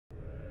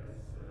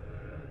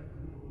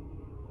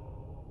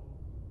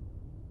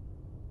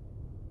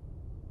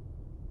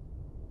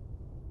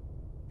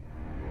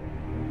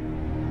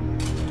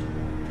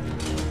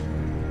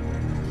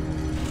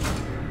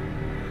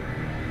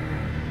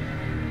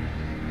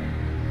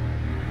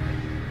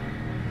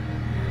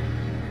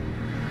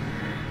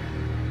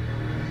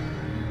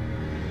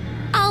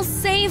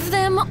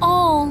Save them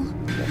all!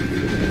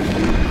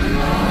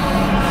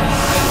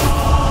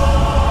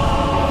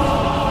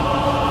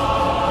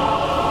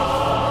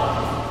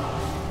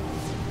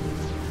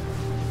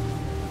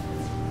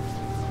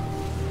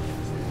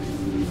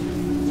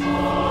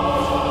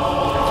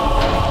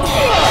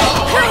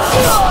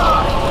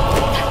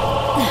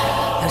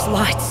 Those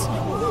lights.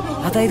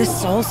 Are they the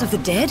souls of the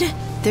dead?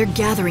 They're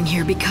gathering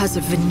here because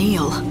of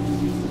Vanille.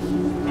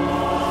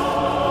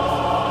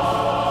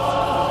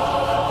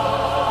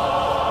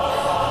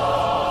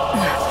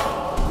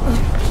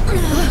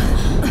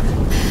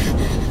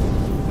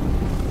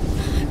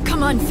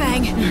 Come on,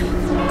 Fang.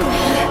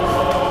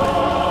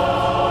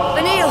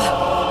 Vanille,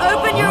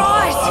 open your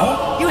eyes!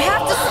 You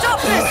have to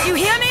stop this, you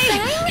hear me?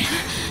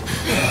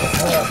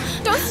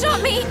 Fang? Don't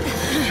stop me!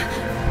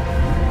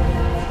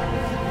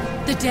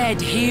 The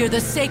dead hear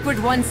the Sacred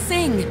One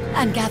sing,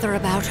 and gather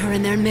about her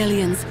in their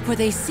millions, for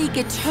they seek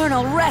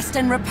eternal rest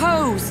and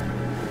repose.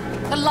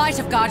 The light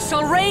of God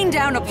shall rain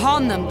down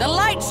upon them. The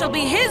light shall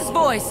be His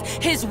voice.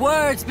 His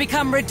words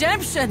become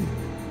redemption.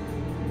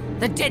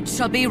 The dead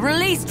shall be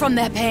released from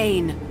their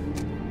pain.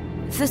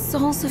 The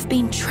souls have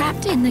been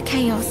trapped in the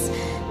chaos.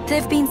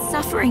 They've been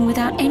suffering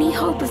without any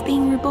hope of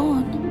being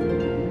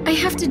reborn. I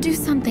have to do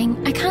something.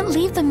 I can't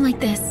leave them like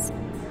this.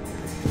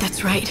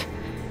 That's right.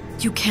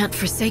 You can't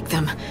forsake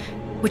them,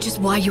 which is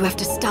why you have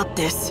to stop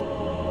this.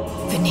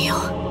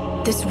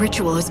 Vanille, this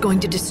ritual is going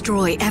to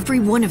destroy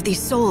every one of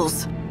these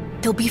souls.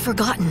 They'll be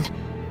forgotten,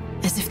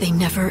 as if they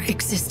never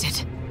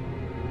existed.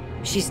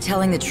 She's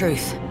telling the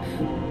truth.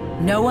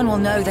 No one will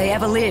know they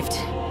ever lived.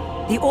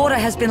 The Order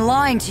has been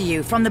lying to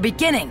you from the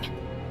beginning.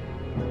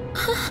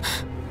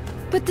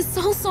 But the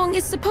Soulsong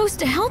is supposed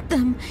to help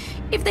them.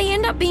 If they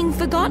end up being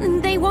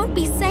forgotten, they won't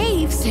be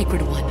saved.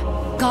 Sacred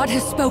One, God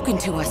has spoken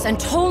to us and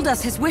told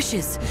us His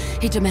wishes.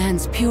 He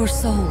demands pure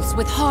souls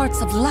with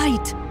hearts of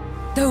light.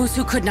 Those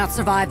who could not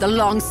survive the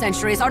long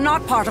centuries are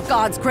not part of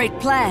God's great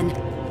plan.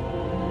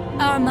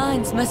 Our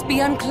minds must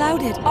be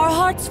unclouded, our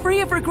hearts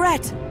free of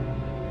regret.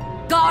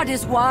 God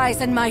is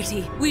wise and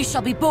mighty. We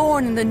shall be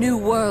born in the new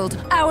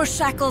world, our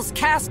shackles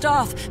cast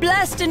off,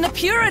 blessed in the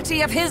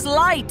purity of His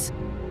light.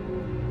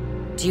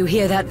 Do you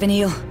hear that,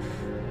 Vanille?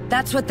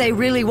 That's what they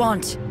really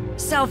want.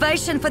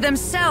 Salvation for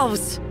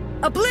themselves.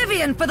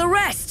 Oblivion for the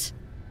rest!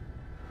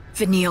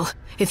 Vanille,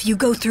 if you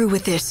go through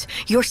with this,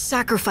 your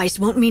sacrifice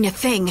won't mean a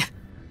thing.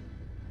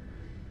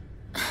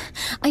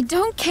 I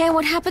don't care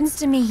what happens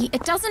to me.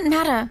 It doesn't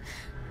matter.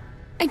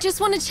 I just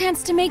want a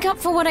chance to make up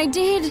for what I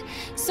did.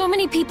 So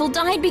many people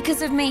died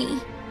because of me.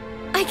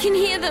 I can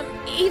hear them,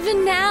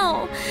 even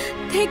now.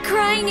 They're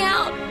crying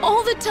out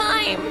all the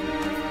time.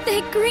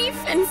 Their grief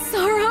and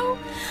sorrow.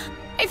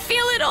 I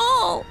feel it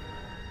all.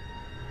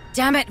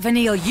 Damn it,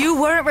 Vanille, you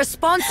weren't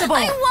responsible!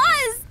 I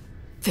was!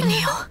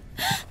 Vanille,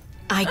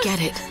 I get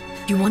it.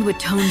 You want to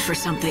atone for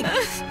something.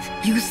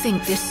 You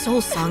think this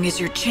Soulsong is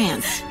your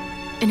chance.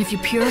 And if you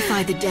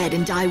purify the dead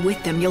and die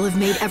with them, you'll have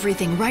made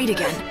everything right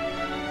again.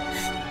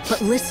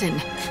 But listen,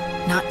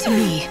 not to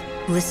me.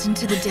 Listen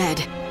to the dead.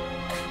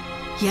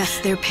 Yes,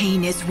 their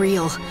pain is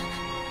real.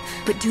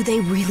 But do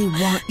they really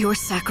want your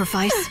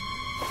sacrifice?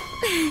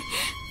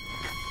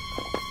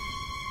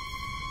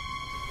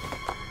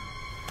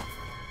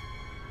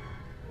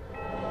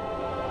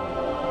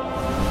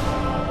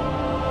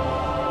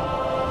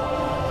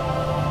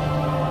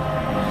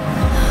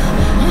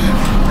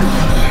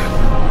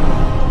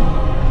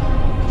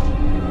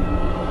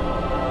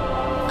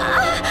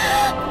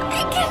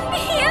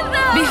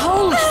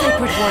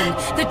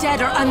 The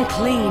dead are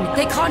unclean.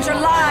 They conjure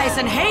lies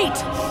and hate.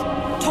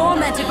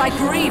 Tormented by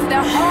grief,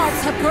 their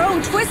hearts have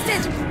grown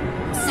twisted.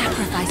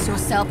 Sacrifice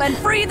yourself and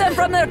free them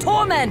from their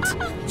torment.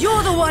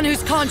 You're the one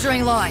who's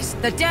conjuring lies.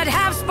 The dead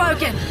have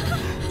spoken.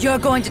 You're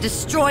going to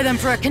destroy them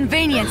for a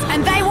convenience,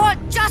 and they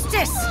want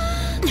justice!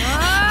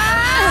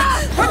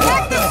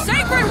 Protect the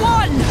Sacred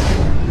One!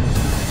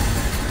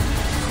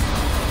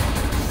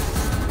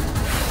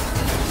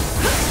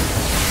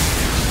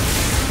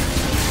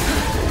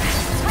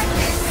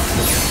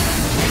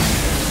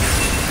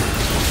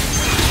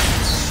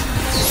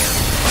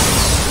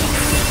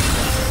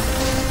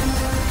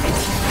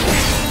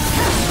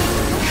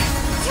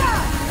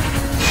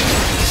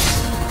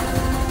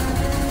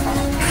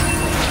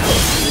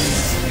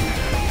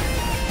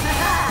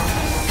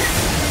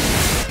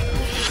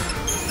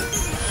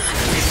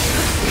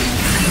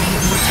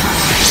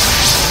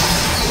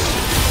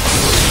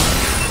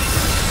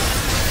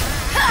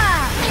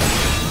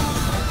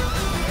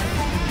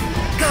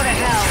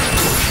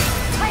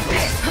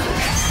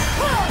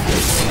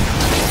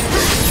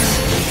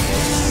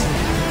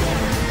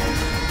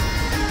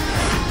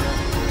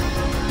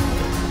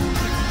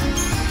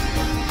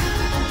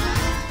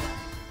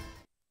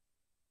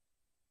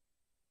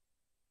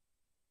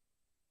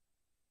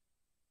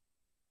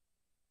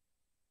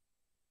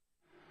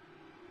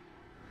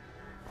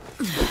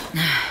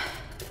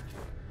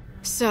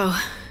 So,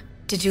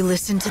 did you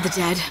listen to the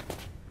dead?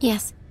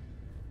 Yes.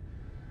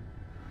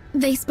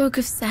 They spoke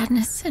of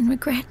sadness and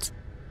regret.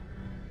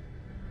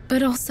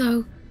 But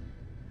also,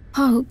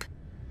 hope.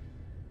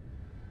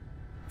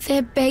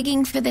 They're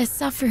begging for their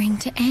suffering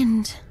to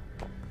end.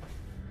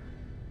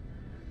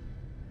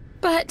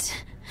 But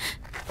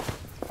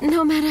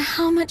no matter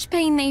how much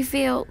pain they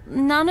feel,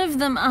 none of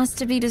them ask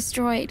to be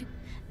destroyed.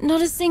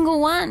 Not a single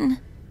one.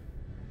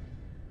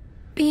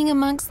 Being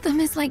amongst them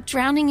is like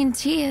drowning in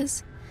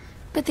tears,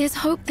 but there's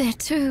hope there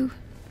too.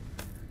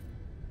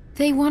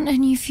 They want a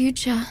new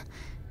future.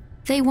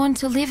 They want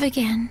to live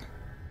again.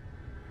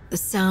 The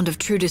sound of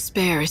true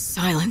despair is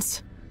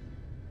silence.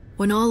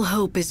 When all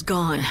hope is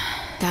gone,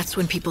 that's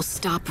when people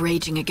stop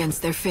raging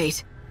against their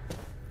fate.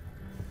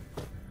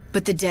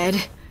 But the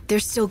dead, they're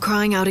still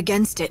crying out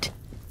against it.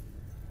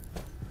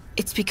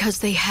 It's because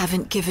they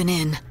haven't given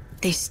in.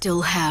 They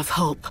still have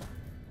hope.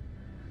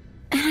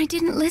 And I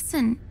didn't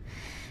listen.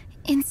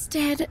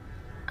 Instead,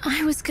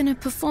 I was gonna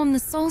perform the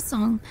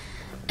Soulsong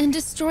and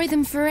destroy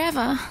them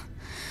forever.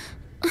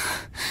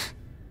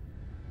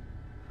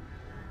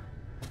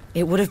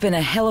 It would have been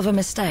a hell of a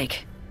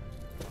mistake.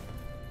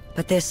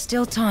 But there's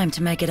still time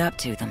to make it up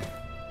to them.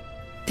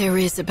 There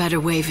is a better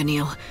way,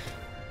 Vanille.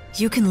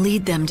 You can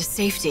lead them to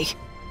safety.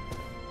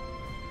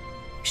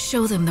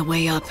 Show them the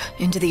way up,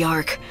 into the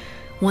Ark.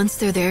 Once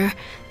they're there,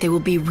 they will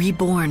be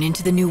reborn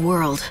into the new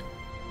world.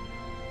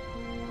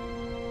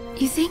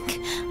 You think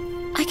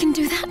I can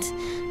do that?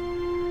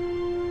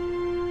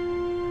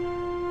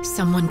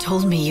 Someone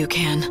told me you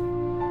can,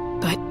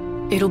 but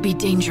it'll be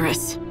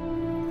dangerous.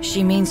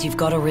 She means you've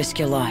got to risk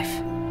your life.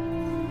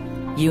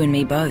 You and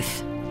me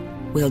both.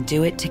 We'll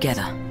do it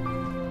together.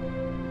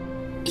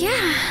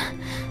 Yeah.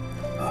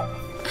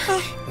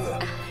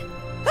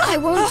 I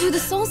won't do the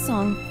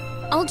Soulsong.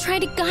 I'll try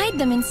to guide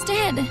them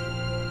instead.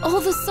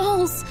 All the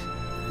souls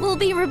will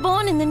be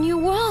reborn in the new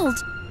world.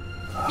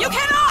 You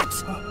cannot!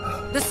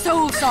 The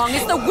Soulsong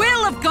is the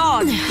will of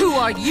God. Who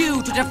are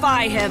you to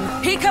defy him?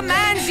 He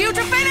commands you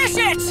to finish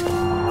it!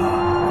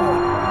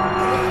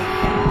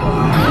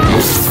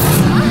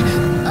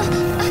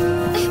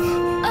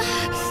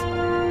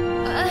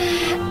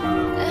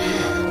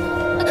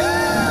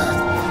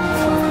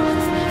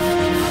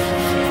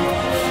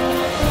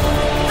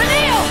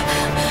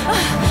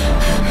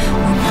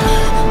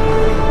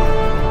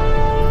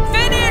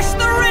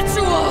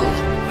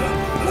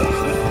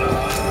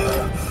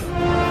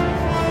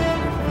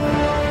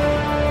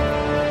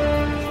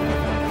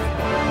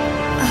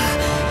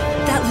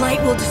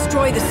 Will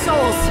destroy the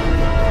souls.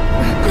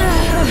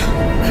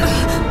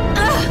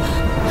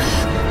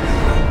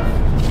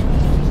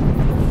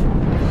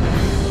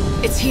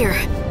 It's here.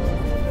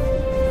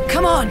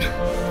 Come on!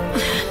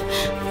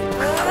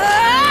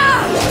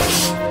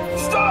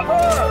 Stop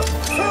her!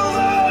 Kill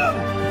them!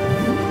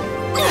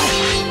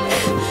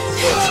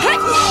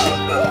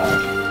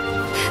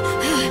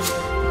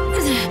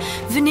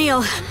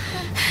 Vanille.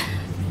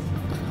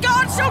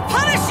 God shall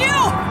punish you!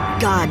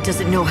 God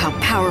doesn't know how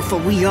powerful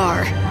we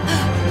are.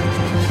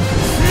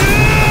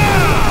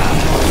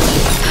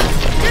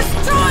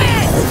 Destroy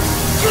it!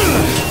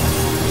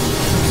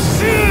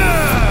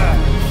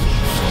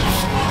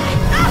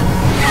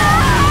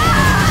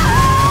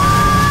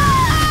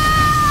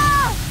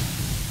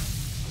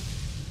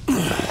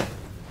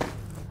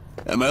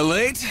 Am I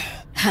late?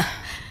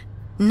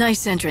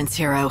 Nice entrance,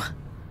 hero.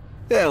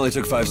 Yeah, it only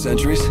took 5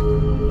 centuries.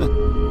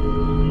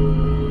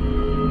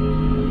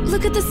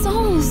 Look at the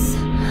souls.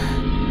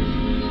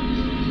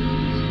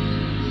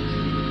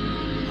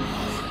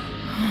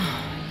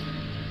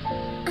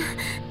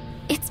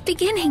 It's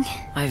beginning.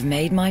 I've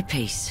made my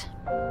peace.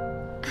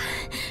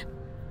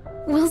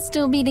 We'll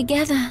still be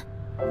together.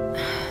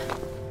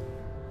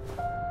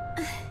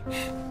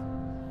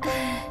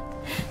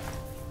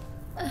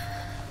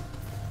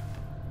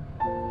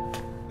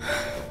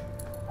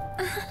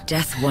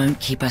 Death won't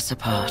keep us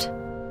apart.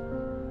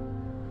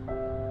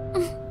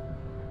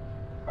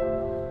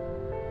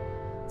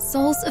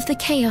 Souls of the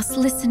Chaos,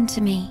 listen to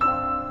me.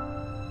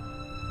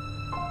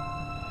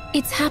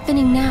 It's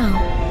happening now.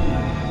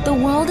 The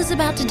world is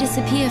about to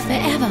disappear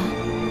forever.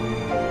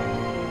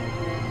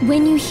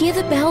 When you hear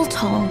the bell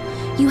toll,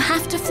 you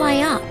have to fly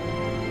up,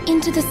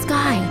 into the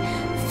sky,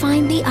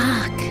 find the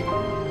Ark.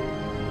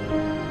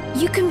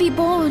 You can be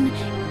born,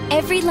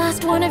 every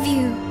last one of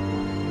you.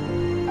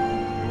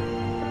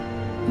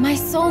 My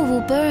soul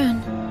will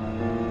burn.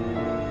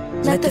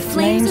 Let the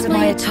flames of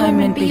my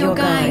atonement be your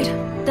guide.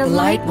 The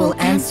light will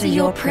answer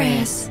your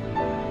prayers.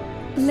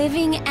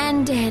 Living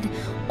and dead,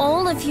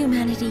 all of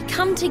humanity,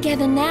 come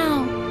together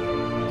now.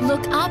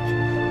 Look up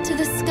to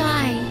the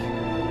sky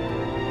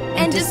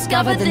and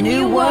discover the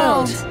new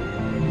world.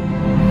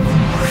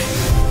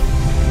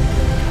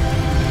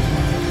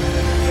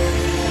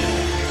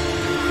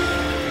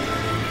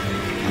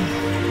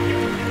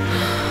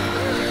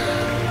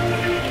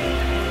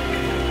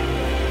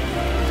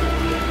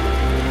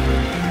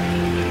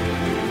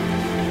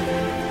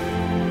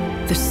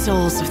 The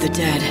souls of the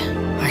dead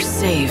are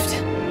saved.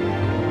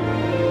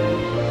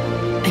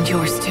 And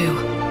yours too.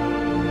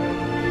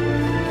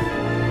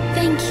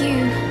 Thank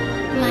you,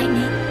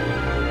 Lightning.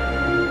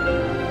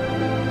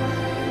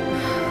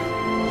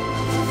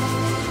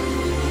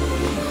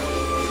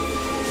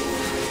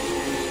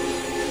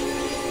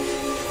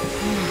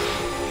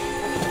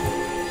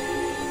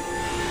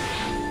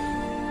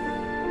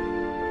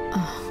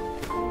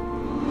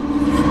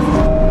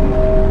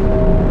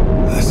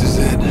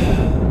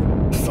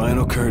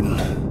 curtain.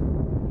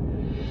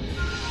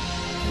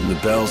 And the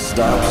bell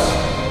stops.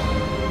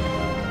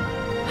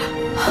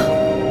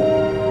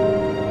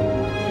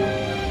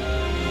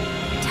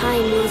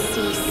 Time will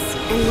cease,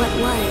 and what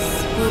was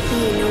will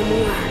be no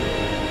more.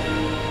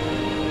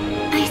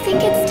 I think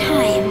it's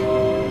time.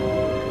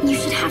 You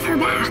should have her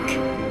back.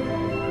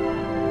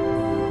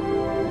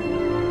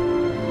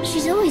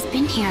 She's always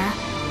been here,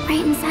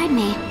 right inside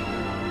me.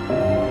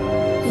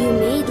 You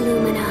made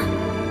Lumina.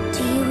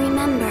 Do you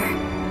remember?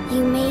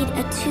 You made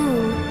a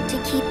tomb to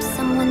keep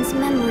someone's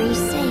memory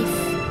safe.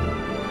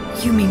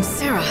 You mean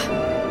Sarah?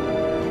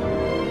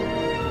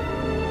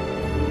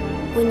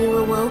 When you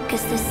awoke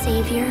as the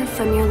savior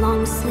from your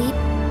long sleep,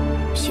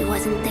 she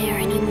wasn't there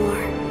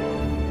anymore.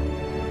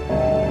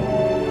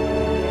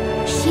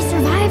 She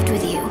survived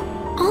with you.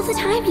 All the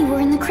time you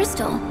were in the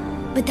crystal.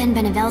 But then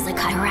Benevelza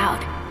cut her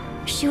out.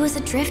 She was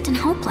adrift and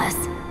hopeless.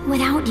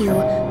 Without you,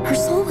 her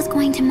soul was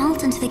going to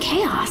melt into the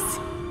chaos.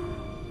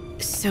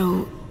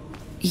 So,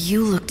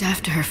 you looked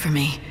after her for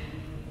me.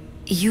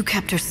 You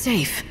kept her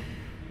safe.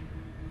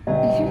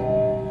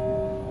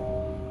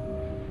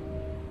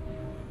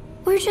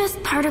 We're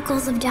just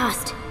particles of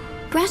dust,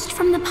 brushed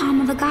from the palm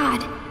of a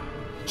god.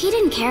 He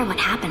didn't care what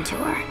happened to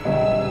her,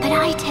 but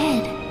I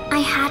did. I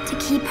had to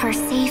keep her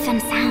safe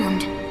and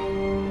sound.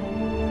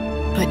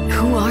 But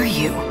who are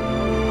you?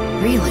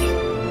 Really?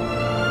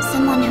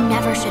 Someone who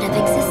never should have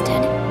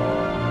existed.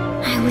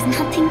 I was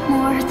nothing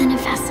more than a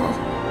vessel.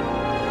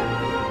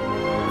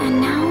 And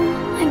now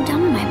I've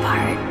done my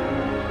part.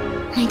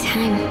 My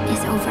time is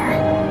over.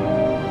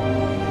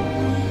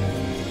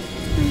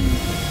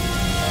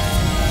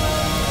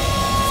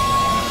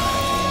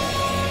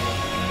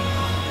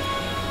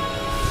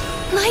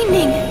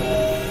 Lightning!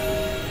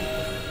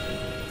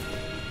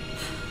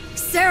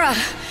 Sarah!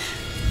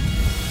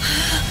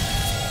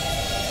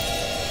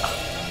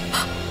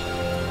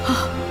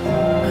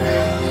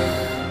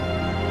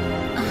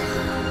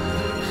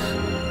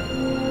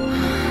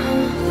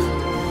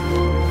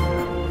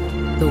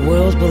 The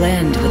world will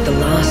end with the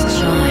last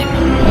chime.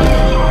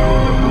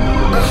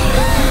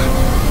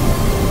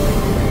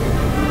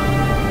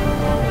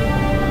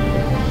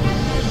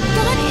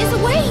 God is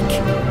awake!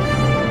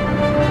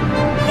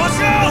 Watch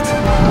out!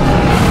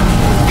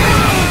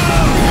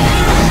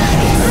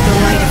 The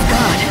light of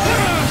God.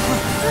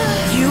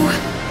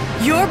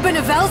 You're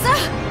Benevelza?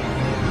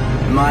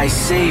 My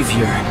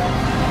savior.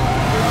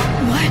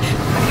 What?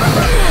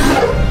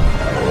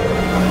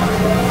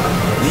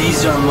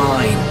 These are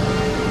mine.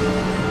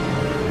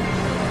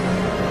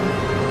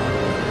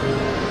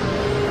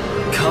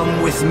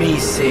 Come with me,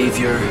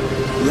 Savior.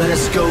 Let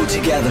us go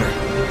together.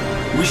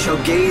 We shall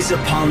gaze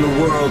upon the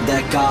world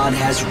that God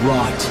has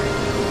wrought.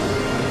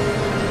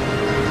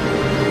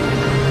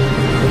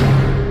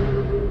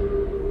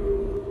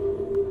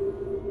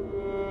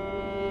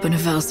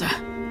 Benevelza,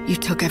 you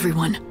took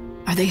everyone.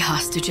 Are they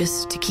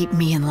hostages to keep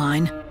me in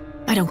line?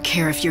 I don't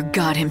care if you're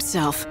God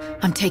himself.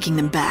 I'm taking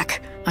them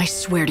back. I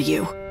swear to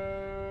you.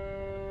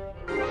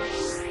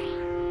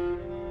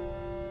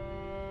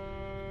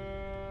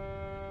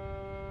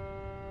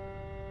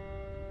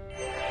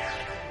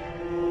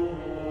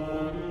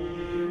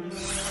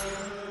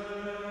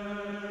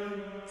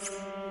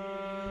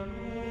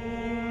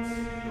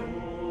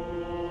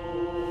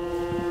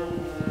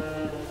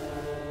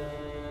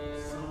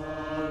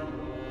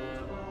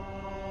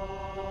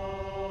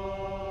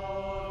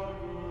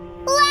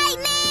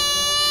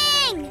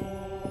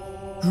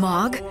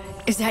 Mog?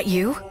 Is that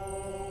you?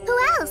 Who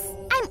else?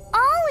 I'm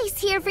always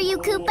here for you,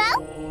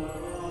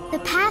 Kupo. The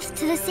path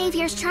to the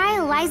Savior's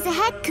trial lies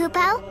ahead,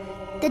 Kupo.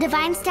 The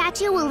divine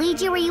statue will lead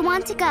you where you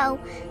want to go.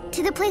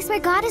 To the place where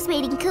God is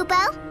waiting,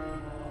 Kupo.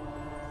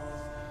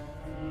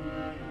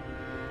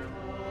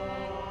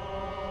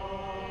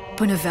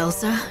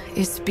 Benevelza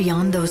is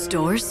beyond those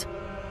doors?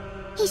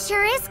 He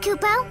sure is,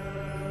 Kupo.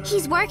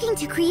 He's working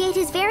to create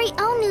his very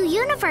own new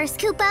universe,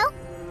 Kupo.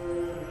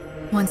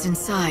 Once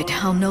inside,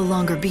 I'll no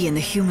longer be in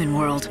the human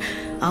world.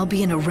 I'll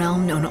be in a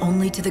realm known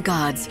only to the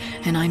gods,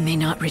 and I may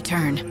not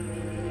return.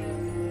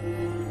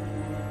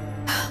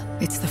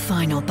 It's the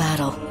final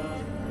battle.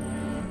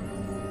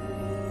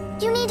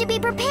 You need to be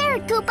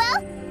prepared,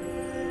 Kupo.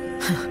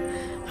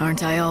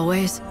 Aren't I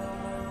always?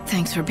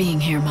 Thanks for being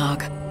here,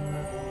 Mog.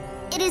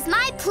 It is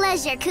my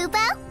pleasure,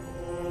 Kupo.